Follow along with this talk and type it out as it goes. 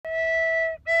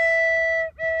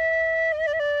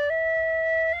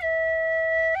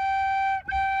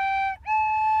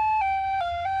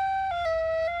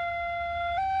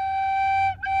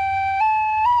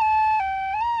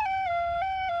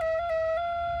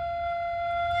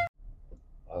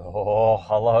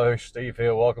hello, Steve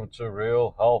here. Welcome to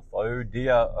Real Health. Oh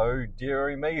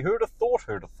dearie me. Who'd have thought,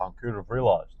 who'd have thunk, who'd have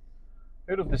realised,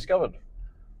 who'd have discovered,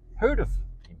 who'd have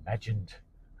imagined,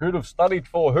 who'd have studied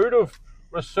for, who'd have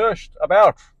researched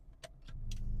about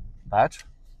that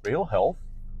real health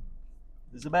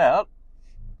is about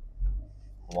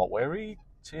what we're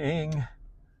eating.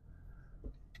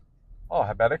 Oh,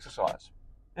 how about exercise?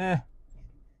 1%,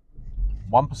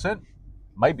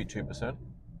 maybe 2%.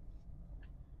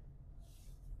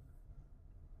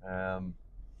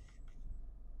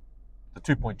 The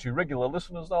 2.2 regular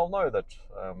listeners, they'll know that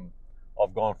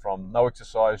I've gone from no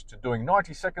exercise to doing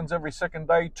 90 seconds every second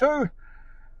day to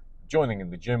joining in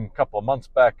the gym a couple of months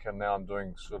back, and now I'm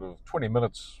doing sort of 20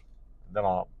 minutes, then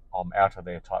I'm out of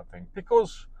there type thing,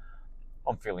 because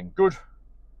I'm feeling good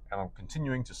and I'm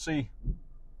continuing to see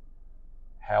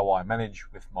how I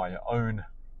manage with my own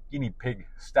guinea pig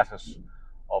status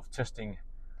of testing.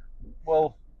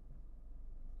 Well,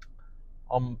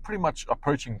 I'm pretty much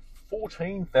approaching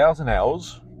 14,000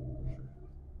 hours,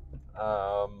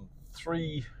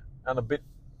 3 and a bit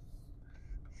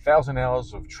thousand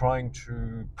hours of trying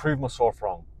to prove myself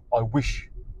wrong. I wish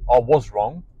I was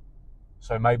wrong,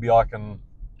 so maybe I can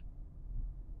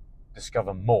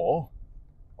discover more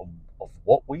of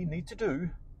what we need to do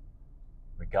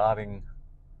regarding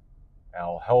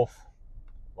our health,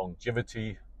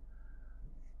 longevity,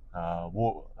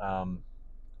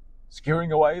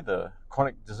 scaring away the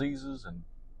chronic diseases and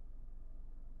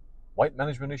weight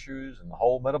management issues and the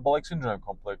whole metabolic syndrome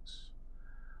complex.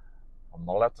 I'm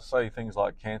not allowed to say things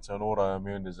like cancer and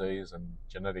autoimmune disease and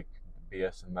genetic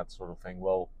BS and that sort of thing.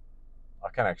 Well, I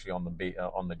can actually on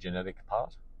the genetic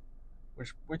part,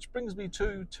 which brings me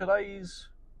to today's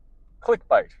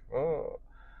clickbait. Oh.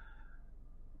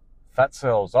 Fat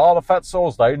cells. Oh, the fat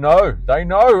cells, they know,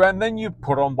 and then you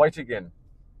put on weight again.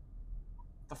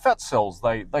 The fat cells,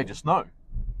 they just know.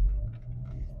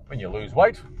 When you lose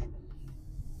weight,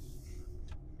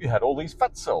 you had all these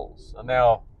fat cells, and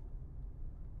now,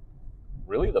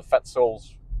 really, the fat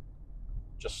cells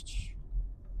just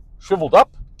shriveled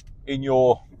up in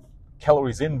your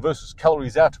calories in versus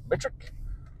calories out metric.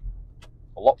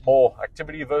 A lot more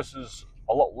activity versus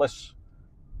a lot less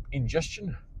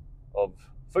ingestion of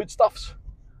foodstuffs.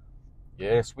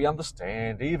 Yes, we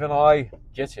understand. Even I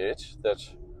get it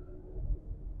that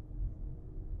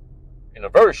in a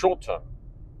very short term,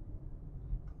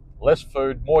 less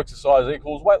food, more exercise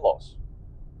equals weight loss.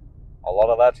 A lot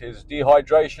of that is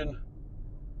dehydration,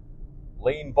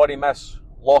 lean body mass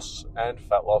loss, and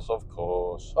fat loss, of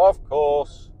course.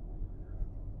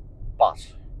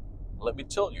 But let me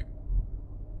tell you,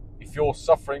 if you're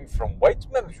suffering from weight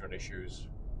management issues,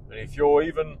 and if you're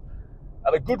even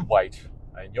at a good weight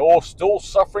and you're still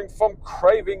suffering from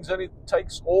cravings, and it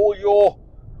takes all your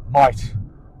might,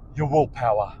 your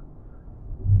willpower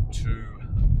to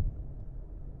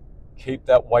keep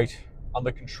that weight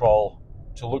under control,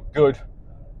 to look good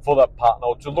for that partner,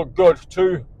 or to look good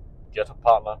to get a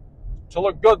partner, to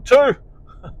look good to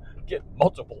get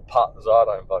multiple partners, I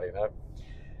don't bloody know.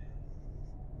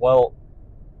 Well,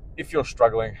 if you're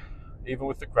struggling, even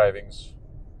with the cravings,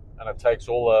 and it takes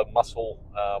all the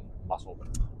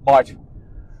might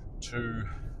to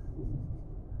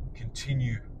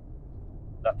continue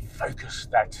that focus,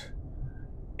 that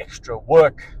extra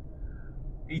work,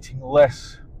 eating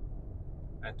less,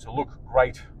 and to look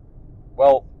great,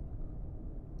 well,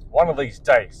 one of these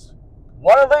days,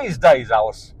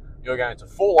 Alice, you're going to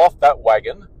fall off that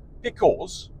wagon,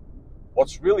 because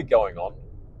what's really going on,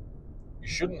 you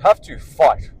shouldn't have to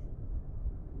fight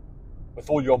with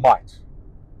all your might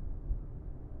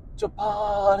to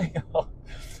party,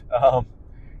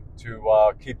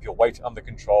 to keep your weight under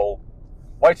control.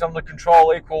 Weight under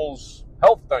control equals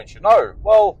health, don't you know?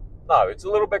 Well, no, it's a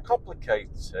little bit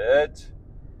complicated.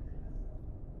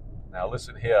 Now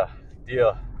listen here,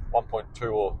 dear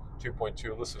 1.2 or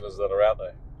 2.2 listeners that are out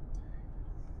there,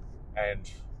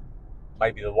 and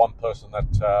maybe the one person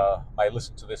that may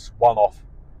listen to this one-off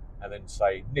and then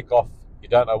say, nick off, you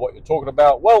don't know what you're talking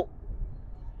about. Well,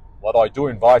 what I do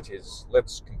invite is,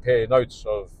 let's compare notes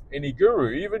of any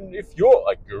guru, even if you're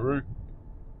a guru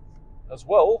as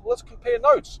well. Let's compare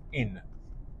notes in,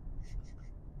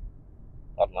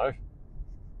 I don't know,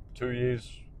 2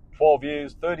 years, 12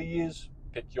 years, 30 years,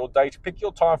 pick your date, pick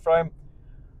your time frame,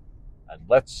 and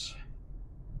let's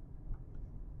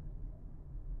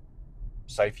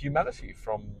save humanity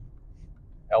from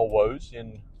our woes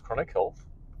in chronic health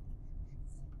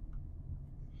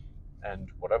and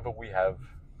whatever we have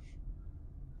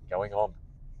going on.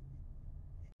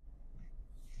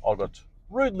 I got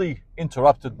rudely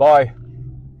interrupted by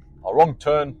a wrong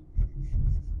turn,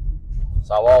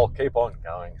 so I'll keep on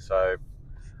going. So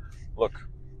Look,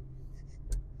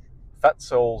 fat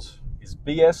cells is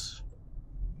BS.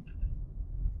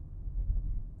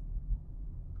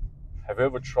 Have you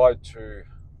ever tried to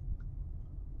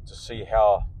see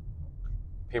how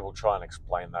people try and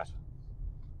explain that?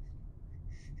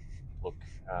 Look,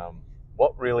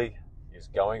 what really is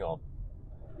going on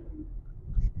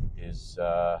is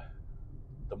the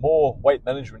more weight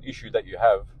management issue that you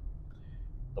have,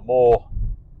 the more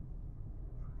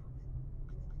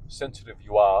sensitive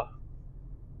you are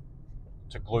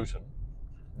to gluten.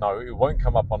 No, it won't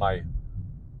come up on a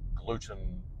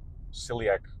gluten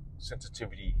celiac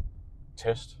sensitivity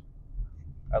test.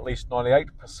 At least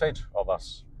 98% of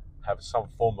us have some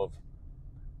form of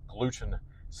gluten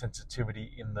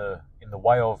sensitivity in the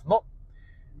way of not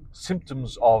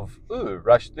symptoms of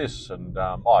rash this and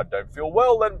I don't feel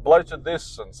well and bloated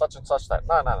this and such that.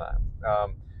 No.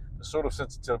 The sort of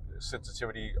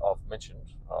sensitivity I've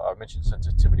mentioned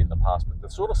sensitivity in the past, but the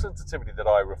sort of sensitivity that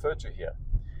I refer to here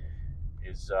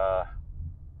is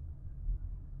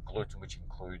gluten, which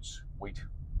includes wheat,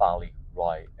 barley,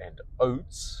 rye, and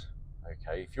oats.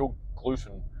 Okay, if you're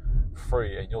gluten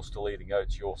free and you're still eating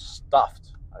oats, you're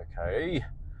stuffed. Okay,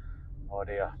 oh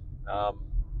dear.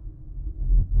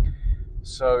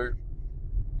 So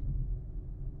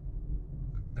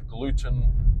the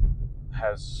gluten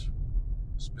has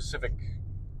specific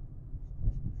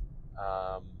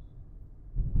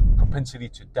propensity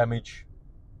to damage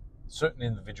certain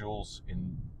individuals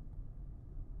in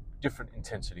different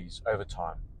intensities over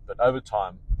time. But over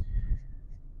time,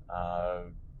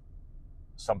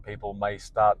 some people may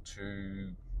start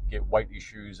to get weight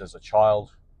issues as a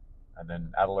child, and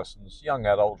then adolescence, young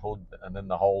adulthood, and then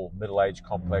the whole middle-age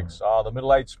complex. The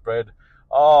middle-age spread.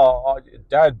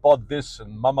 Dad bod this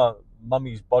and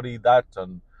mummy's body that,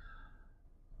 and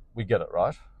we get it,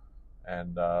 right?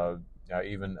 And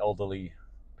even elderly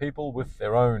people with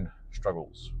their own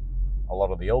struggles. A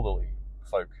lot of the elderly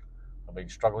folk have been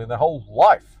struggling their whole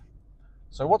life.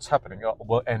 So what's happening?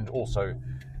 And also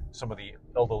some of the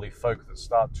elderly folk that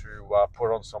start to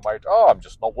put on some weight. I'm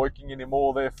just not working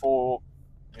anymore, therefore,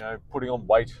 putting on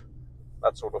weight,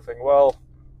 that sort of thing. Well,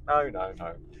 no.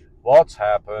 What's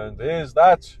happened is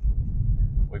that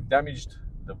we've damaged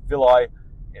the villi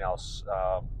in our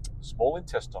small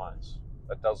intestines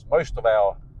that does most of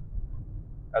our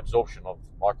absorption of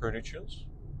micronutrients.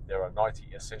 There are 90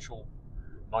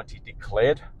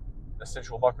 declared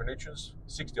essential micronutrients.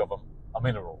 60 of them are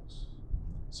minerals,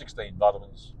 16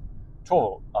 vitamins,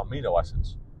 12 amino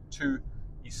acids, 2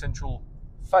 essential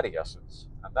fatty acids,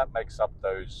 and that makes up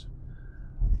those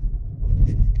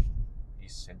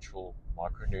essential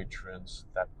micronutrients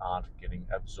that aren't getting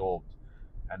absorbed.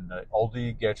 And the older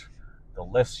you get, the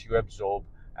less you absorb,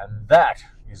 and that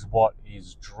is what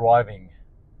is driving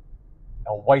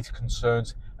our weight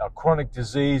concerns, our chronic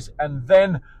disease, and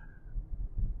then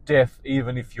death,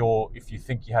 even if you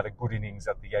think you had a good innings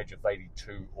at the age of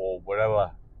 82 or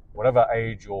whatever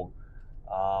age or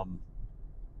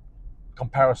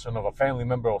comparison of a family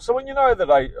member or someone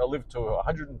that I lived to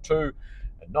 102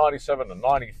 and 97 and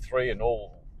 93 and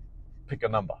all, pick a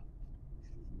number.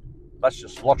 That's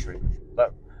just lottery.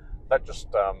 That just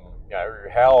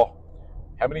how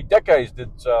many decades did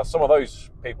some of those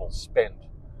people spend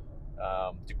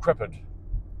decrepit,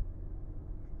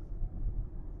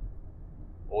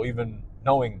 or even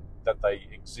knowing that they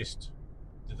exist?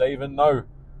 Did they even know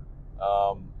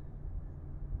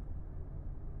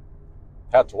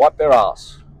how to wipe their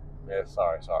ass? Yeah,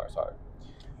 sorry.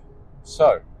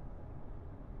 So,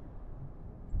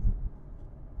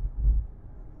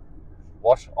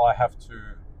 what I have to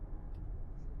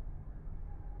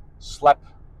slap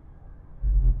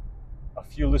a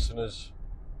few listeners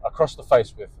across the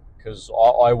face with, because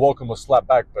I welcome a slap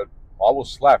back, but I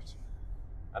was slapped,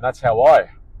 and that's how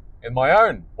in my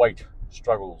own weight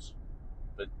struggles,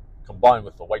 but combined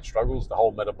with the weight struggles, the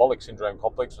whole metabolic syndrome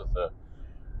complex with the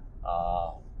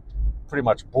pretty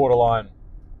much borderline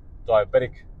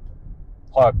diabetic,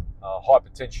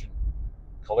 hypertension,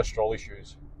 cholesterol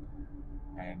issues,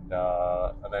 and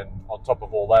then on top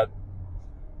of all that,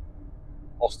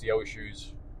 osteo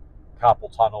issues,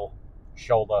 carpal tunnel,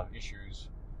 shoulder issues,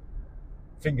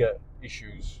 finger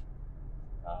issues,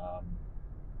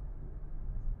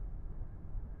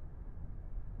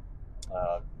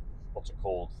 what's it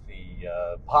called? The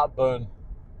heartburn,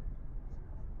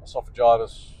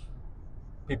 esophagitis,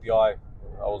 PPI.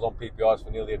 I was on PPIs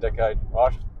for nearly a decade,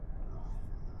 right?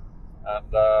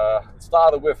 And it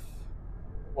started with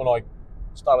when I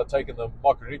started taking the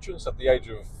micronutrients at the age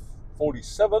of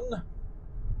 47.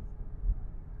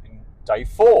 In day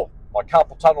 4, my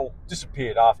carpal tunnel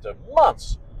disappeared after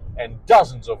months and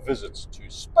dozens of visits to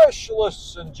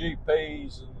specialists and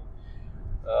GPs and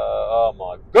oh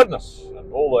my goodness,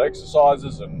 and all the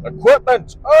exercises and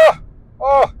equipment.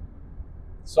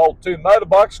 Sold 2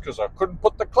 motorbikes because I couldn't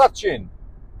put the clutch in,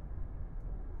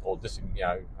 or just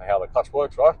how the clutch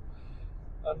works, right?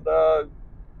 And that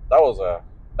was a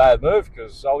bad move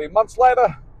because only months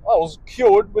later I was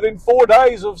cured within 4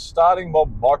 days of starting my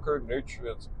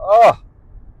micronutrients.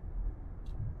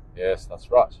 Yes,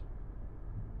 that's right.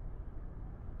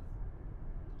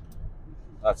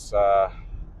 That's a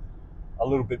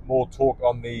little bit more talk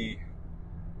on the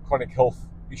chronic health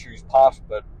issues part,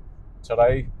 but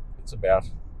today it's about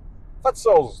fat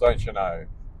cells, don't you know?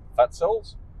 Fat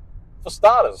cells? For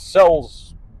starters,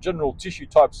 cells, general tissue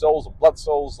type cells and blood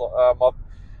cells,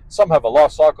 some have a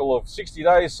life cycle of 60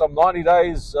 days, some 90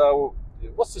 days.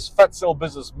 What's this fat cell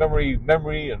business?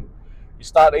 Memory, and you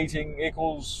start eating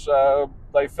equals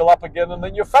they fill up again and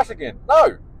then you're fat again.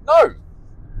 No.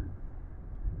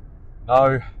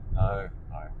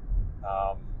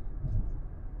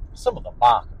 Some of the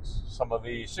markers, some of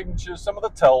the signatures, some of the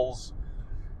tells,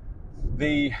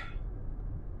 the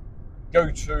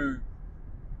go-to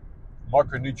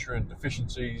micronutrient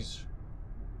deficiencies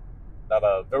that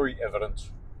are very evident,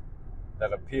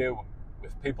 that appear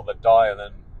with people that die, and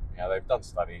then they've done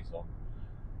studies on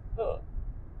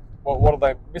what are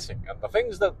they missing, and the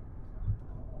things that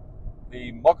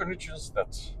the micronutrients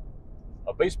that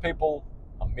obese people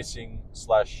are missing /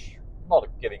 not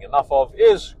getting enough of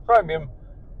is chromium,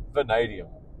 vanadium.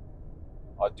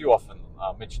 I do often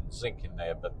mention zinc in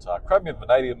there, but chromium and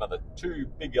vanadium are the 2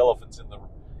 big elephants in the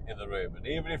room. And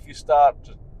even if you start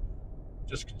to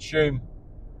just consume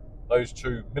those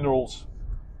 2 minerals,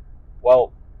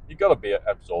 well, you've got to be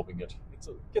absorbing it. It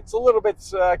gets a little bit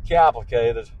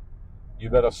complicated. You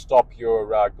better stop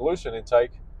your gluten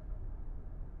intake,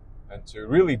 and to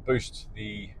really boost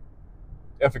the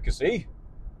efficacy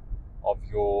of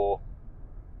your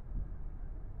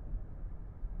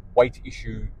weight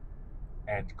issue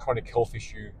and chronic health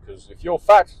issue, because if you're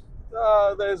fat,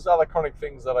 there's other chronic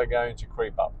things that are going to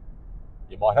creep up.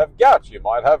 You might have gout, you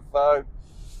might have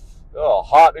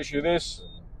heart issue this,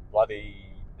 and bloody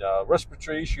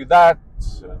respiratory issue that,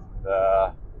 and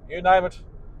you name it.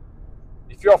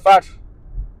 If you're fat,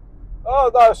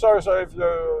 sorry, if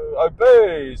you're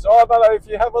obese, no, if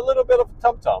you have a little bit of a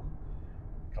tum-tum,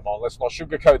 come on, let's not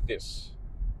sugarcoat this.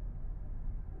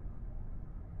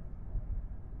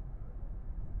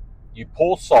 You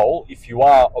poor soul, if you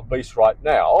are obese right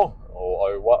now, or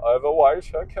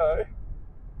overweight, okay,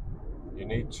 you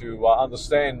need to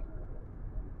understand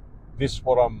this,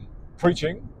 what I'm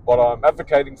preaching, what I'm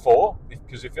advocating for,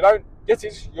 because if you don't get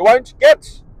it, you won't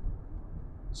get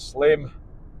slim,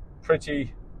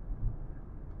 pretty,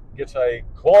 get a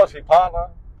quality partner,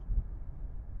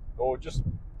 or just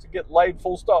to get laid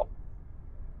full stop.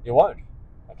 You won't,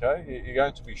 okay? You're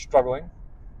going to be struggling.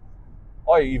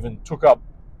 I even took up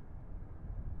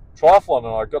triathlon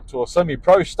and I got to a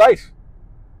semi-pro state.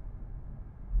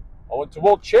 I went to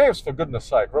world champs, for goodness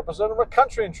sake, representing my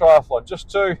country in triathlon just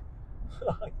to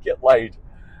get laid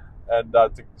and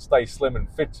to stay slim and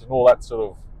fit and all that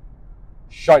sort of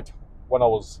shite when I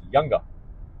was younger.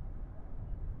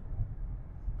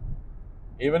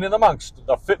 Even in amongst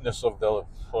the fitness of the,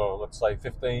 let's say,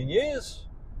 15 years,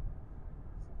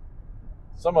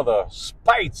 some of the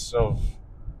spates of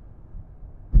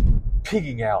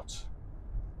pigging out,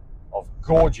 of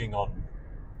gorging on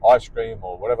ice cream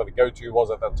or whatever the go-to was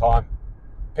at that time,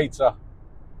 pizza.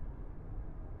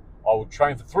 I would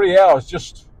train for 3 hours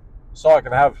just so I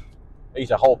can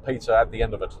eat a whole pizza at the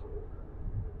end of it.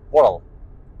 What a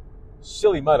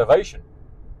silly motivation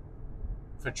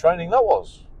for training that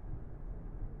was.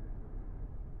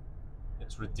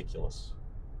 It's ridiculous.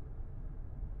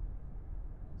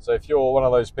 So if you're one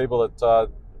of those people that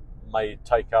may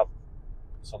take up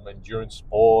some endurance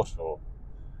sport or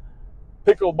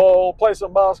pickleball, play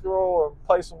some basketball, or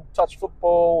play some touch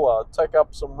football, take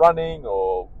up some running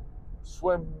or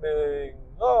swimming.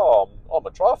 Oh, I'm a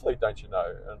triathlete, don't you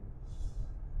know? And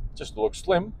just to look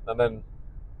slim, and then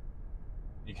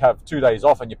you have 2 days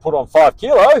off and you put on 5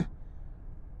 kilo,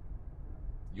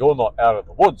 you're not out of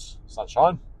the woods,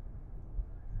 sunshine.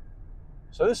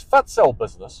 So this fat cell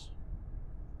business,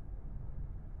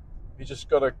 you just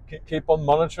got to keep on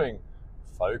monitoring.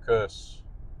 Focus.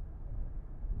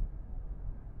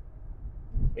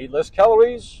 Eat less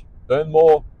calories, burn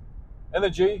more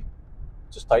energy,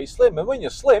 just stay slim. And when you're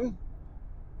slim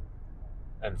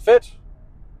and fit,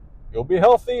 you'll be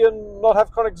healthy and not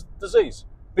have chronic disease.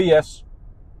 BS.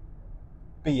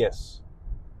 The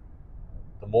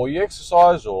more you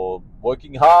exercise or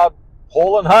working hard,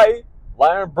 hauling hay,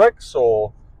 laying bricks,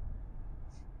 or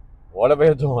whatever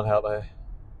you're doing out there.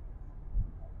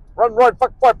 Run right,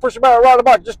 fuck right, push your barrel, ride a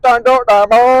bike, just don't do it no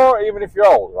more, even if you're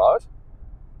old, right?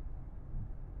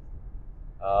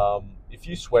 If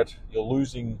you sweat, you're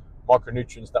losing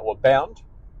micronutrients that were bound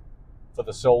for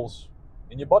the cells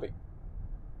in your body.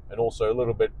 And also a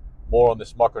little bit more on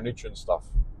this micronutrient stuff.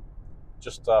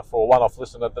 Just for a one-off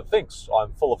listener that thinks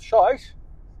I'm full of shite.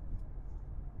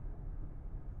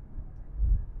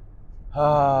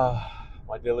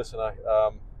 My dear listener,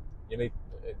 you need,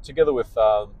 together with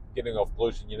getting off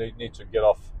gluten, you need to get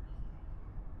off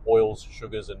oils,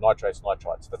 sugars, and nitrates.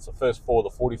 That's the first 4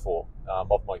 of the 44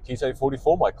 of my Keto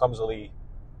 44, my clumsily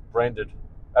branded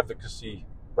advocacy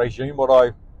regime, what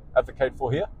I advocate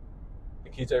for here. The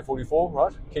Keto 44,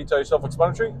 right? Keto,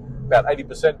 self-explanatory, about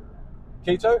 80%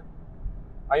 keto,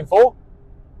 aim for.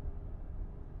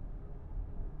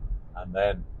 And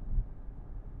then,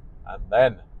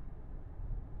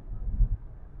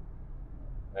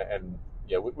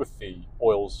 yeah, with the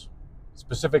oils,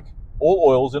 specific, all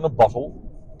oils in a bottle,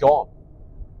 gone.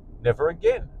 Never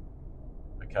again.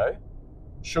 Okay?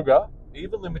 Sugar,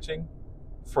 even limiting.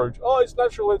 Fruit, oh, it's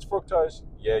natural, it's fructose.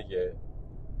 Yeah.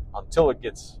 Until it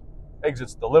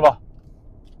exits the liver.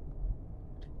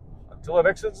 Until it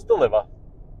exits the liver,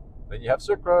 then you have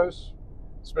sucrose,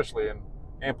 especially in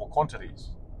ample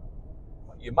quantities.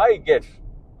 You may get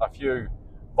a few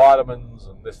vitamins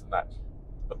and this and that,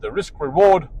 but the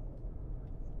risk-reward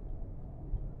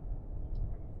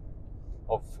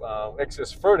of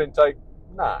excess fruit intake,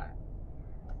 no.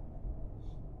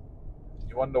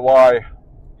 You wonder why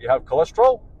you have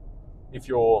cholesterol if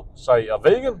you're, say, a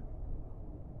vegan?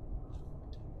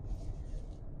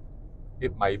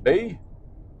 It may be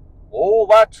all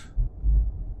that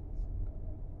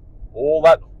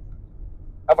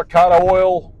avocado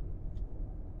oil,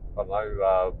 I don't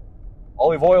know,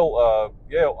 olive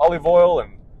oil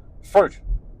and fruit.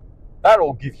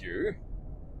 That'll give you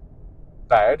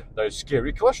those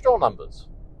scary cholesterol numbers.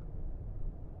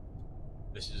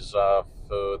 This is for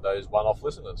those one-off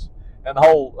listeners. And the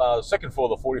whole second 4 of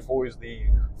the 44 is the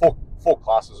four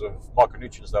classes of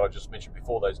micronutrients that I just mentioned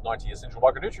before, those 90 essential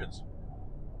micronutrients.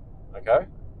 Okay?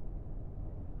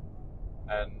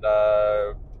 And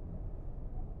I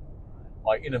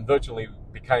inadvertently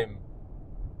became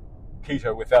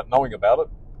keto without knowing about it,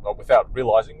 or without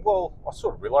realizing. Well, I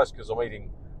sort of realized because I'm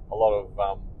eating a lot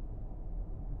of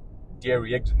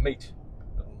dairy, eggs, and meat.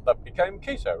 And that became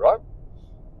keto, right?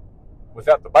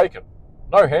 Without the bacon.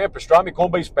 No ham, pastrami,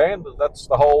 corned beef, span. That's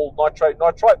the whole nitrate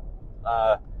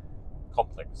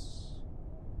complex.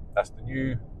 That's the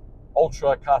new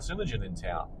ultra carcinogen in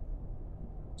town.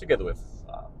 Together with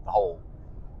the whole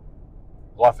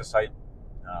glyphosate,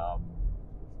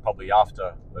 probably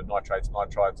after the nitrates,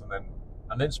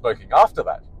 and then smoking after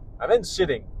that, and then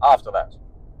sitting after that.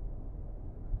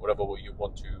 Whatever you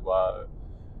want to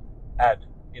add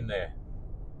in there.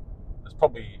 There's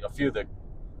probably a few that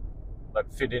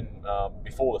fit in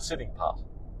before the sitting part,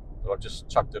 but I've just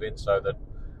chucked it in so that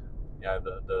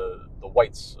the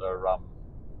weights are on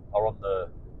to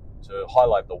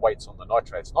highlight the weights on the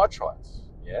nitrates.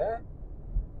 Yeah.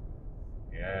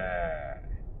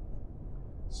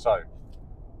 So,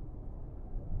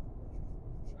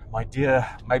 my dear,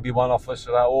 maybe one-off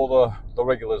listener, all the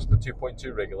regulars, the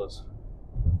 2.2 regulars,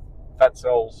 fat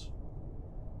cells.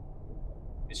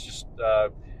 It's just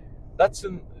to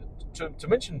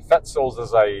mention fat cells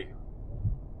as a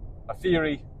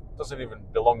theory doesn't even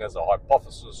belong as a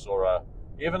hypothesis or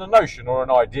even a notion or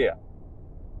an idea.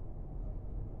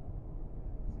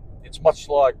 It's much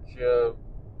like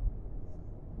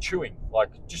chewing,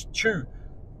 like just chew,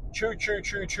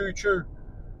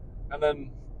 and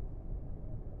then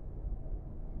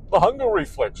the hunger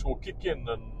reflex will kick in,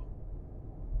 and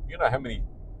you know how many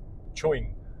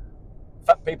chewing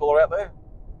fat people are out there,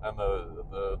 and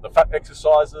the fat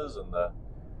exercises, and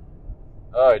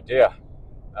oh dear,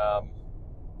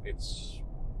 it's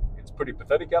pretty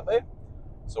pathetic out there.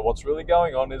 So what's really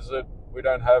going on is that we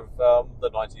don't have the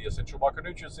 90 essential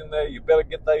micronutrients in there. You better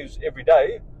get those every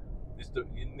day. It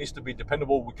needs to be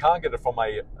dependable. We can't get it from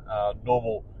a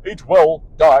normal eat well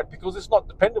diet because it's not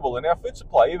dependable in our food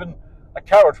supply. Even a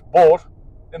carrot bought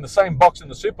in the same box in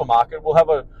the supermarket will have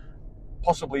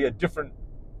possibly a different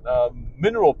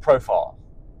mineral profile.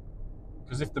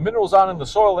 Because if the minerals aren't in the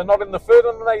soil, they're not in the food,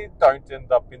 and they don't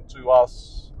end up into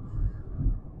us.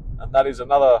 And that is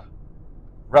another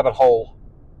rabbit hole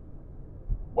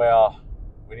where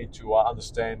we need to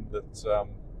understand that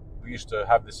we used to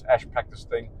have this ash practice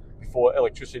thing before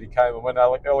electricity came, and when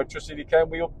electricity came,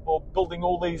 we were building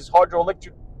all these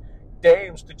hydroelectric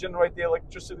dams to generate the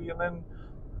electricity, and then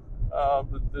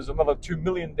there's another 2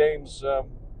 million dams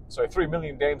So 3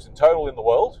 million dams in total in the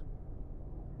world.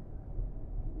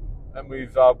 And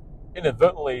we've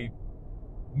inadvertently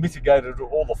mitigated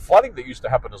all the flooding that used to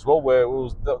happen as well, where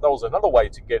that was another way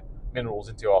to get minerals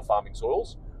into our farming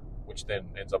soils, which then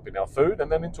ends up in our food and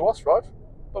then into us, right?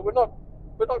 But we're not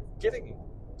getting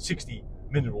 60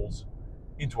 minerals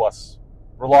into us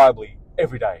reliably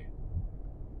every day.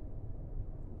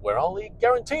 We're only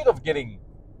guaranteed of getting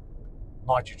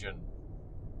nitrogen,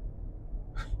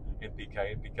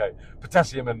 NPK,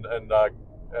 potassium, and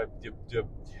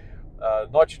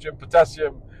nitrogen,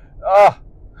 potassium.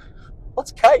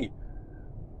 What's K?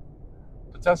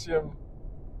 Potassium,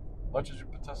 nitrogen,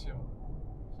 potassium.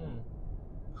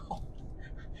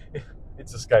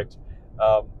 It's escaped.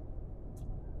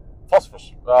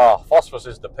 Phosphorus. Phosphorus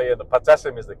is the P and the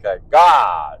potassium is the K.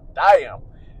 God damn.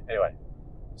 Anyway,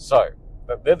 so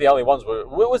they're the only ones. Where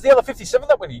was the other 57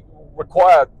 that we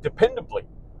require dependably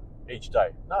each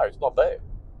day? No, it's not there.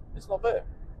 It's not there.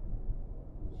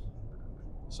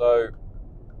 So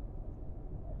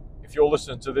if you're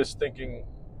listening to this thinking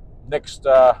next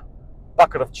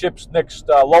bucket of chips, next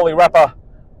lolly wrapper,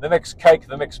 the next cake,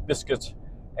 the next biscuit,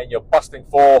 and you're busting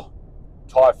for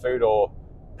Thai food or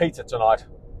pizza tonight,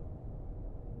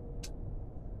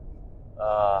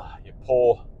 you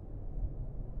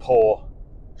poor,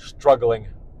 struggling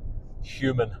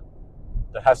human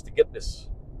that has to get this.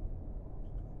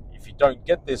 If you don't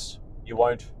get this, you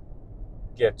won't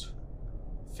get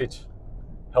fit,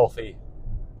 healthy,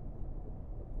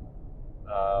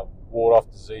 ward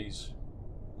off disease,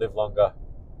 live longer,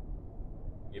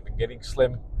 even getting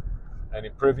slim and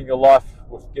improving your life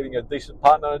with getting a decent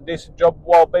partner and a decent job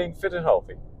while being fit and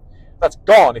healthy. That's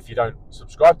gone if you don't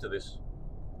subscribe to this.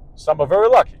 Some are very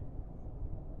lucky.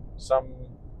 Some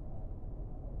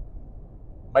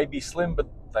may be slim, but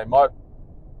they might,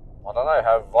 I don't know,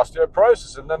 have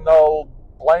osteoporosis, and then they'll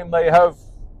blame they have,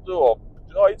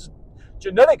 it's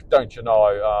genetic, don't you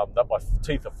know, that my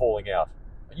teeth are falling out.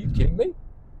 Are you kidding me?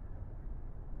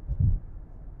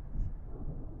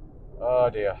 Oh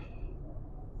dear.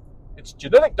 It's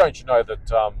genetic, don't you know,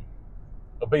 that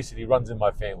obesity runs in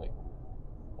my family.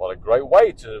 What a great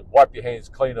way to wipe your hands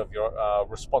clean of your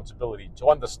responsibility, to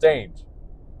understand.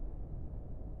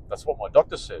 That's what my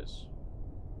doctor says.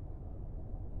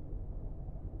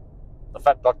 The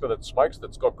fat doctor that smokes,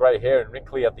 that's got grey hair and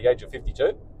wrinkly at the age of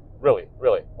 52? Really?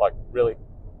 Like, really?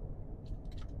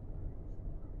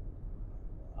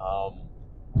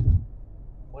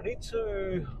 We need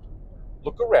to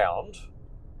look around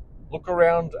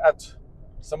at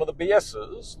some of the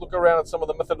BSs, look around at some of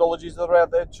the methodologies that are out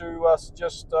there to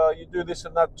suggest you do this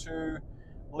and that to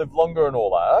live longer and all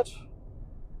that.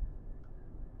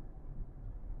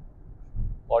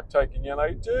 Like taking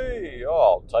NAD.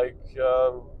 I'll take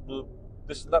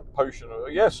this and that potion.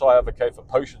 Yes, I advocate for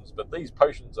potions, but these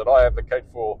potions that I advocate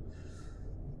for,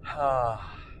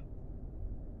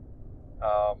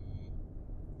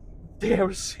 they're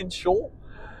essential.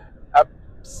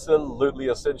 Absolutely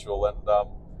essential. And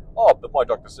but my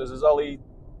doctor says there's only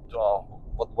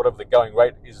whatever the going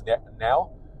rate is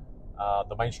now.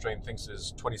 The mainstream thinks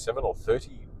is 27 or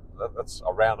 30. That's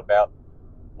around about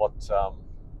what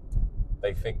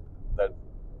they think that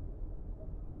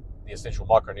the essential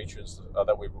micronutrients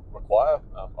that we require,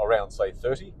 around say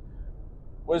 30.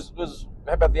 Was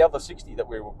how about the other 60 that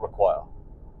we require?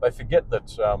 They forget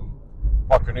that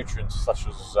micronutrients such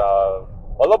as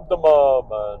molybdenum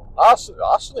and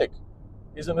arsenic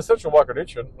is an essential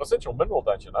micronutrient, an essential mineral,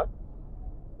 don't you know?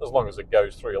 As long as it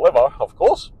goes through your liver, of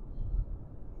course.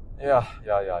 Yeah.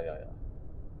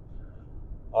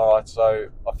 All right, so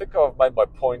I think I've made my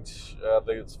point.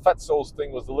 The fat cells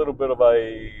thing was a little bit of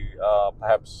a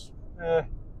perhaps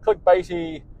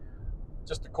clickbaity,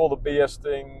 just to call the BS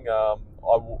thing. I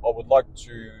would like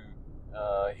to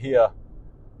hear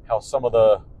how some of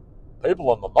the people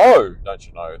on the know, don't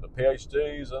you know, the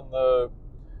PhDs and the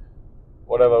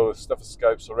whatever with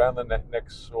stethoscopes around the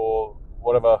necks or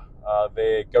whatever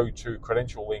their go-to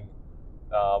credentialing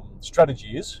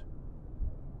strategy is.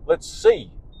 Let's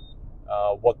see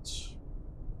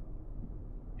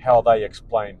how they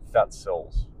explain fat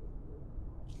cells.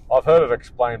 I've heard it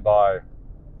explained by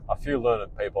a few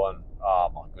learned people, and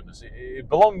my goodness, it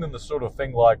belonged in the sort of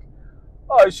thing like,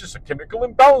 it's just a chemical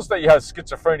imbalance that you have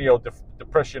schizophrenia or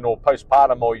depression or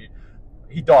postpartum, or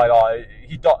he died.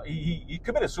 He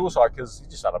committed suicide because he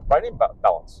just had a brain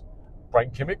imbalance, brain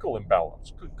chemical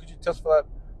imbalance. Could you test for that?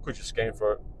 Could you scan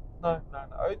for it? No.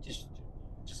 It's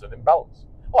just an imbalance.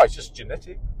 It's just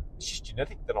genetic. It's just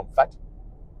genetic that I'm fat.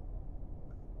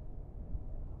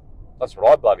 That's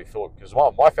what I bloody thought, because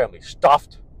my family's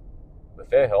stuffed with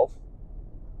their health.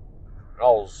 And I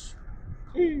was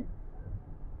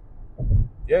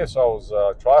yes, I was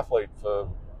a triathlete for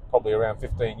probably around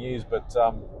 15 years, but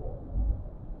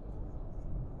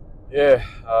yeah,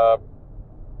 I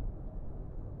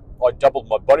doubled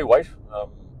my body weight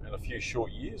in a few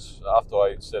short years after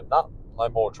I said, no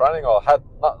more training. I had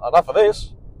enough of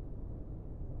this.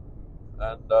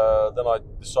 And then I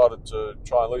decided to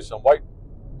try and lose some weight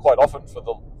quite often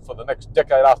for the next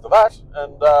decade after that.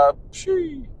 And I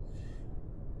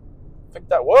think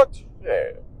that worked.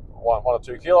 Yeah, one or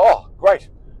 2 kilos. Oh, great.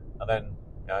 And then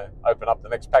open up the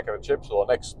next packet of chips or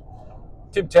next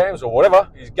Tim Tams or whatever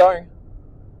he's going.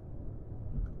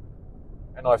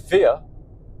 And I fear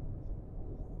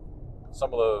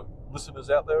some of the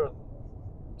listeners out there and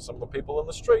some of the people in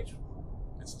the street,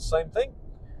 it's the same thing.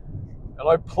 And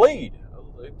I plead,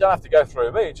 you don't have to go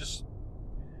through me,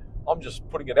 I'm just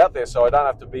putting it out there so I don't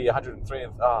have to be 103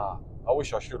 and I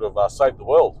wish I should have saved the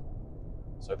world.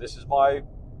 So this is my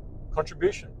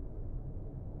contribution.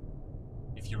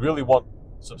 If you really want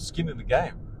some skin in the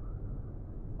game,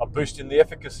 I'm boosting the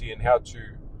efficacy in how to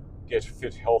get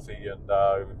fit, healthy, and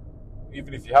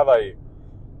even if you have a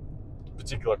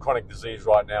particular chronic disease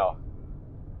right now,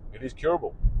 it is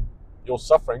curable. You're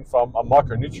suffering from a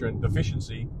micronutrient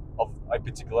deficiency of a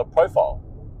particular profile.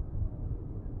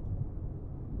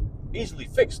 Easily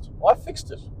fixed. I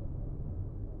fixed it.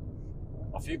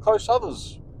 A few close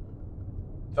others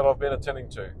that I've been attending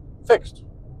to. Fixed.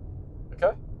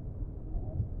 Okay?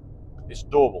 It's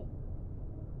doable.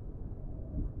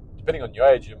 Depending on your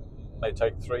age, it may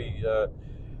take 3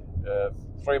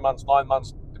 months, 9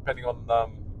 months, depending on the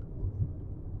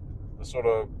sort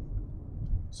of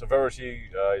severity.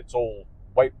 It's all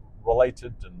weight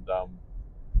related and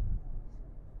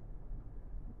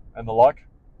the like.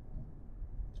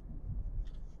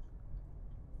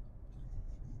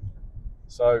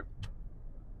 So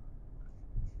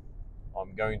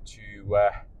I'm going to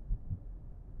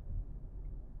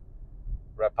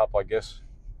wrap up, I guess.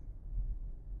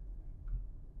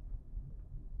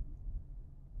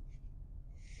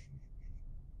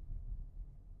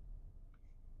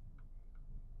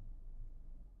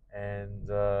 And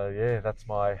yeah, that's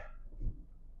my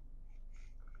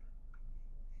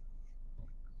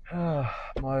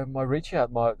my reach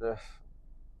out.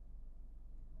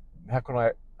 How can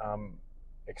I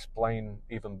explain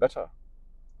even better?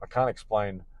 I can't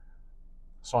explain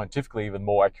scientifically even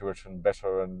more accurate and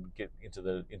better and get into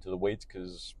the weeds,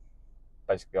 because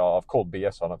basically I've called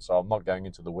BS on it. So I'm not going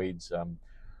into the weeds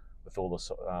with all the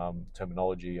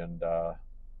terminology and the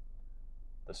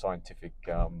scientific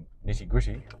nitty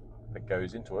gritty that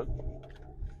goes into it.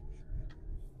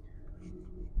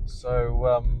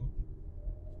 So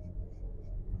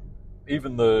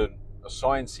even the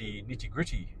sciencey nitty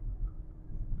gritty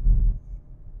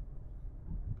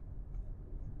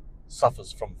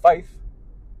suffers from faith.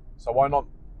 So why not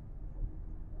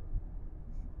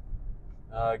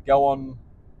go on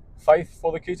faith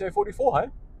for the Keto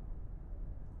 44,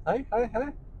 hey?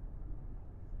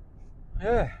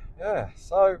 Yeah.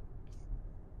 So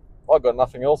I've got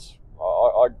nothing else.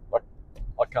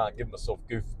 I can't give myself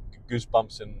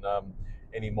goosebumps in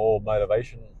any more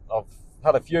motivation. I've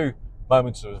had a few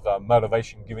moments of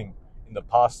motivation giving in the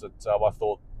past that I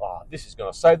thought, this is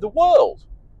going to save the world.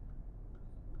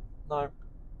 No.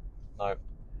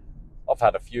 I've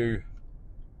had a few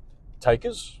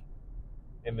takers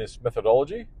in this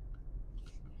methodology,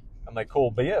 and they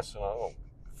call BS. And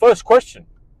first question.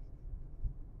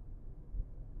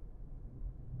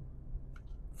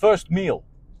 First meal.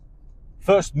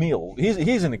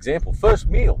 Here's an example. First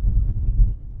meal.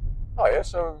 Oh yeah,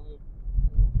 so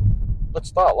let's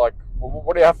start. Like,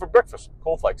 what do you have for breakfast?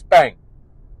 Cornflakes. Bang.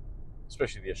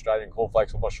 Especially the Australian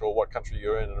cornflakes. I'm not sure what country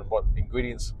you're in and what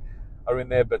ingredients are in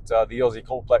there, but the Aussie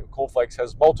cornflakes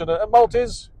has malt in it, and malt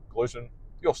is gluten.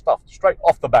 You're stuffed straight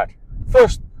off the bat.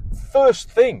 First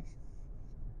thing.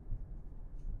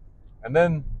 And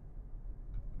then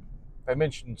they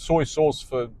mentioned soy sauce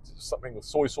for something with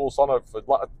soy sauce on it for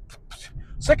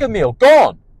second meal,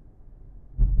 gone.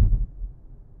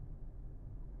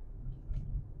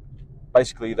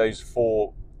 Basically, those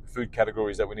 4 food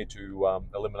categories that we need to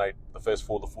eliminate, the first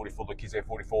 4, the 44, the Keto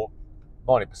 44,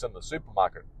 90% of the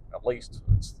supermarket, at least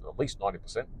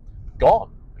 90%,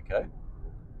 gone. Okay.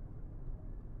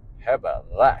 How about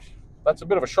that? That's a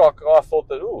bit of a shock. I thought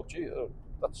that,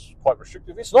 that's quite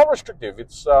restrictive. It's not restrictive.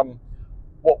 It's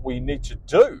what we need to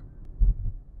do.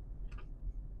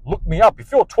 Look me up.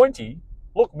 If you're 20,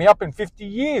 look me up in 50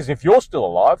 years if you're still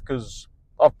alive, because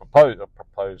I've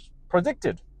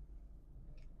predicted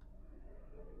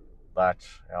that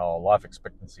our life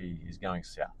expectancy is going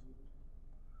south.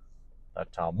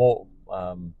 That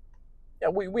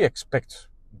we expect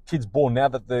kids born now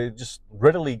that they're just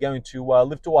readily going to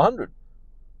live to 100.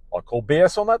 I call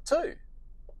BS on that too.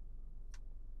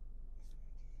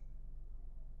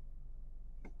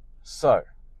 So,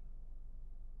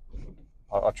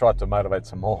 I tried to motivate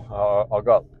some more. I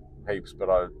got heaps, but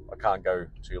I can't go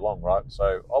too long, right? So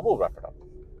I will wrap it up.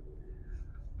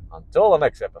 Until the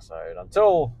next episode,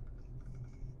 until,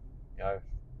 you know,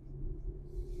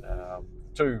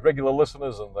 2 regular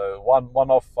listeners and the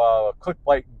one-off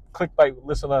clickbait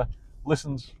listener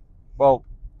listens, well,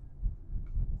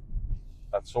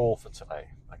 that's all for today.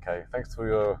 Okay, thanks for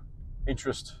your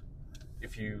interest.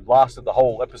 If you lasted the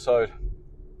whole episode,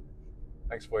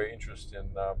 thanks for your interest in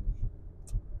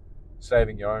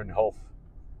saving your own health,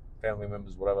 family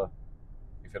members, whatever.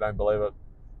 If you don't believe it,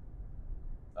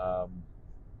 I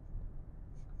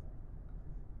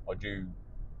do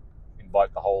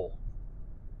invite the whole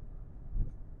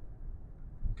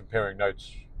comparing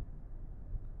notes,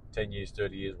 10 years,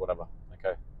 30 years, whatever.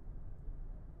 Okay.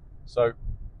 So,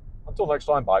 until next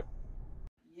time, bye.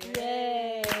 Yeah.